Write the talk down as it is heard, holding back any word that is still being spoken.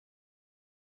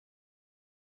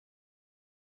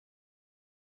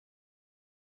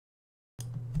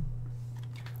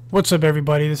What's up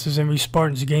everybody, this is Envy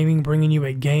Spartans Gaming bringing you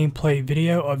a gameplay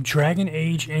video of Dragon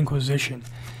Age Inquisition.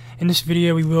 In this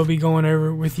video we will be going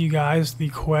over with you guys the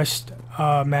quest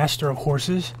Master of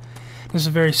Horses. This is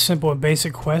a very simple and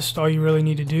basic quest. All you really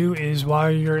need to do is while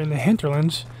you're in the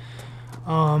Hinterlands,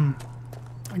 go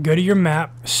to your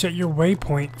map, set your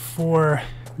waypoint for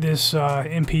this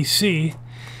NPC,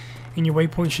 and your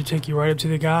waypoint should take you right up to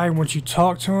the guy. Once you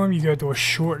talk to him, you go through a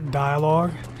short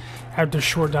dialogue. After the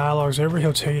short dialogue's over,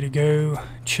 he'll tell you to go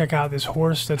check out this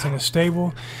horse that's in a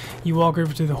stable. You walk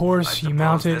over to the horse, you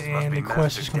mount it, and the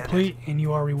quest is complete, and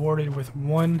you are rewarded with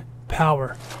 1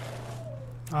 power.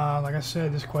 Like I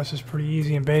said, this quest is pretty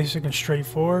easy and basic and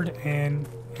straightforward, and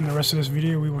in the rest of this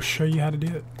video we will show you how to do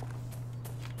it.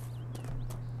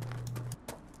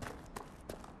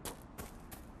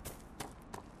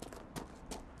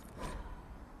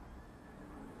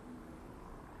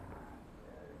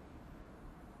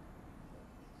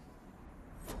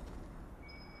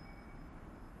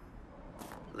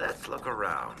 Let's look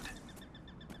around.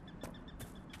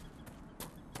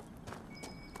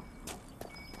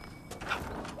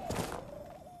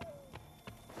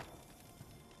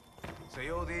 So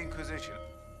you're the Inquisition.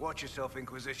 Watch yourself,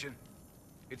 Inquisition.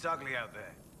 It's ugly out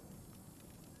there.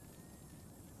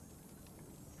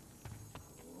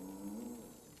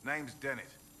 Name's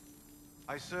Dennett.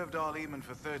 I served Arleman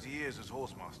for 30 years as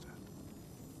horsemaster.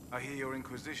 I hear your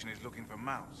Inquisition is looking for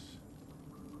mounts.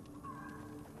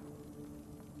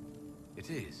 It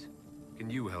is. Can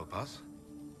you help us?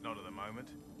 Not at the moment.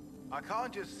 I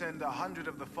can't just send 100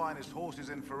 of the finest horses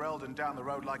in Ferelden down the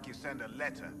road like you send a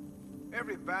letter.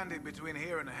 Every bandit between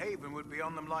here and Haven would be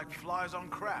on them like flies on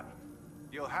crap.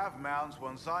 You'll have mounts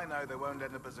once I know they won't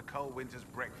end up as a cold winter's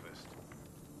breakfast.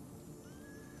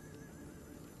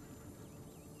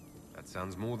 That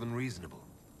sounds more than reasonable.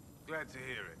 Glad to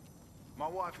hear it. My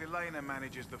wife Elena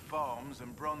manages the farms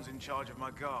and Bron's in charge of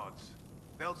my guards.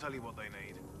 They'll tell you what they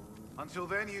need. Until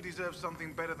then, you deserve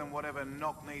something better than whatever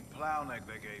knock-kneed plow neck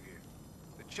they gave you.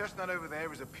 The chestnut over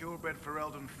there is a purebred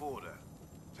Ferelden forder.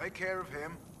 Take care of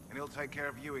him, and he'll take care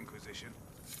of you, Inquisition.